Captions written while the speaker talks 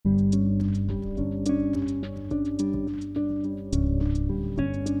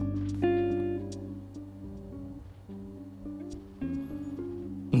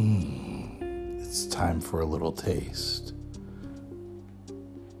time for a little taste.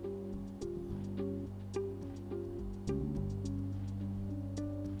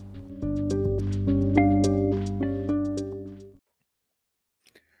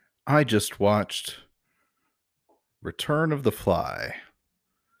 I just watched Return of the Fly,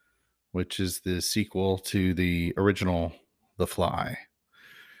 which is the sequel to the original The Fly.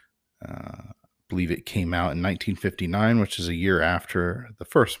 I believe it came out in 1959, which is a year after the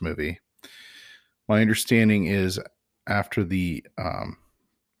first movie. My understanding is after the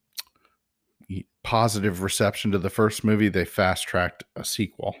positive reception to the first movie, they fast tracked a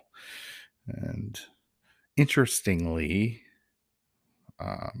sequel. And interestingly,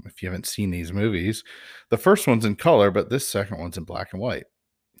 if you haven't seen these movies, the first one's in color, but this second one's in black and white.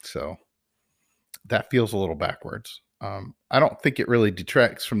 So that feels a little backwards. I don't think it really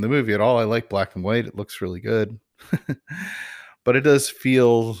detracts from the movie at all. I like black and white. It looks really good. But it does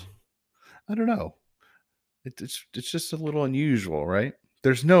feel, I don't know. It's just a little unusual, right?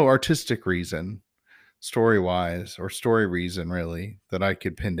 There's no artistic reason, story-wise, or story reason really, that I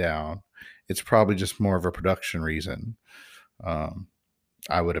could pin down. It's probably just more of a production reason.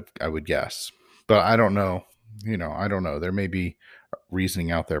 I would guess. But I don't know. I don't know. There may be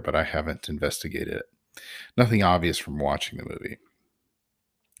reasoning out there, but I haven't investigated it. Nothing obvious from watching the movie.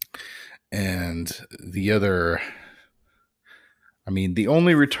 And the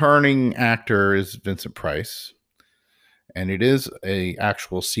only returning actor is Vincent Price, and it is a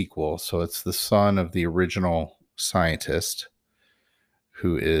actual sequel. So it's the son of the original scientist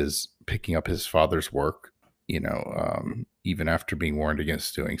who is picking up his father's work, even after being warned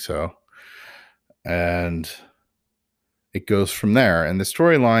against doing so. And it goes from there. And the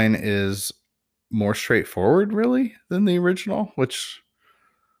storyline is more straightforward, really, than the original, which,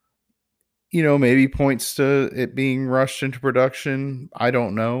 maybe points to it being rushed into production. I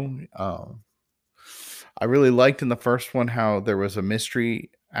don't know. I really liked in the first one how there was a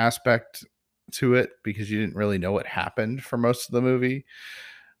mystery aspect to it because you didn't really know what happened for most of the movie.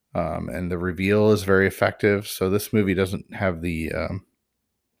 And the reveal is very effective. So this movie doesn't have the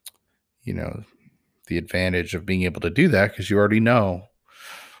advantage of being able to do that because you already know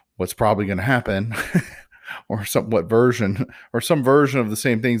what's probably going to happen or some version of the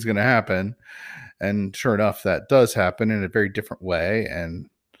same thing's going to happen. And sure enough, that does happen in a very different way. And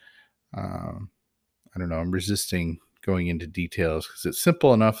I don't know, I'm resisting going into details because it's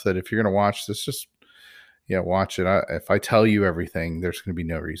simple enough that if you're going to watch this, just, watch it. If I tell you everything, there's going to be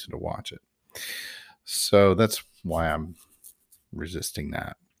no reason to watch it. So that's why I'm resisting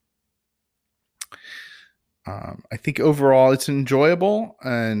that. I think overall it's enjoyable,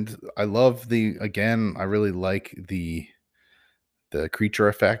 and I love I really like the creature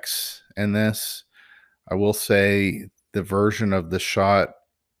effects in this. I will say the version of the shot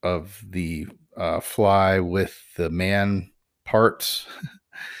of the fly with the man parts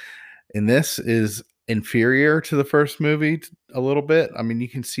in this is inferior to the first movie a little bit. I mean, you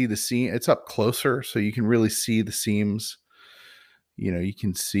can see the seam. It's up closer, so you can really see the seams. You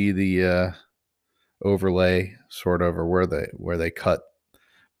can see the overlay sort of, or where they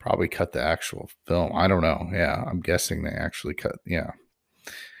probably cut the actual film. I don't know. Yeah, I'm guessing they actually cut. Yeah,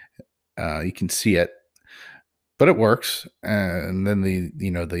 you can see it, but it works. And then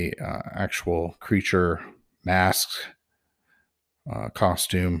the actual creature mask,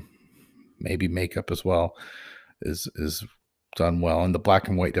 costume, maybe makeup as well, is done well, and the black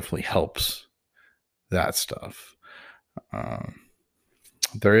and white definitely helps that stuff.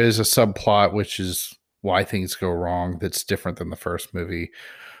 There is a subplot which is why things go wrong that's different than the first movie,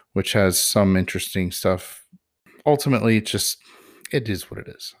 which has some interesting stuff. Ultimately, it is what it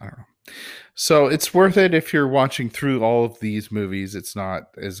is. I don't know. So it's worth it if you're watching through all of these movies. It's not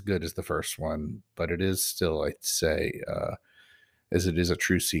as good as the first one, but it is still, I'd say, as it is a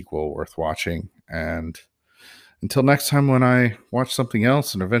true sequel, worth watching. And until next time when I watch something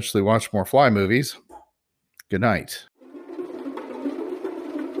else and eventually watch more Fly movies, good night.